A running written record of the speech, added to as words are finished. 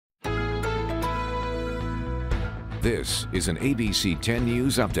This is an ABC 10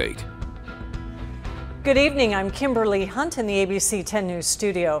 News Update. Good evening, I'm Kimberly Hunt in the ABC 10 News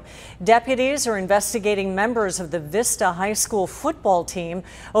studio. Deputies are investigating members of the Vista High School football team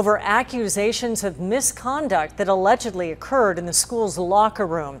over accusations of misconduct that allegedly occurred in the school's locker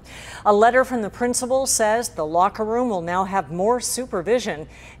room. A letter from the principal says the locker room will now have more supervision.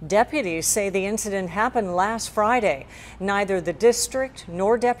 Deputies say the incident happened last Friday. Neither the district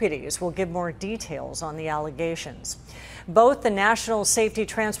nor deputies will give more details on the allegations. Both the National Safety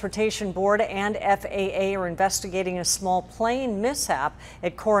Transportation Board and FAA are investigating a small plane mishap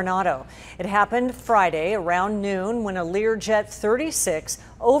at Coronado. It happened Friday around noon when a Learjet 36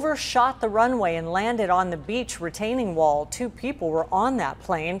 overshot the runway and landed on the beach retaining wall. 2 people were on that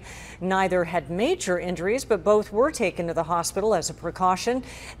plane. Neither had major injuries, but both were taken to the hospital as a precaution.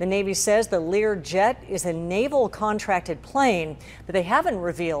 The Navy says the Learjet is a naval contracted plane, but they haven't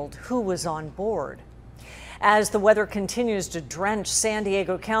revealed who was on board. As the weather continues to drench San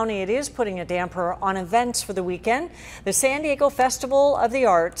Diego County, it is putting a damper on events for the weekend. The San Diego Festival of the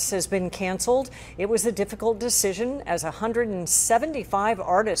Arts has been canceled. It was a difficult decision as 175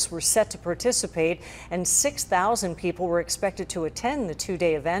 artists were set to participate and 6,000 people were expected to attend the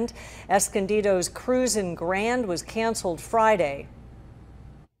 2-day event. Escondido's Cruise and Grand was canceled Friday.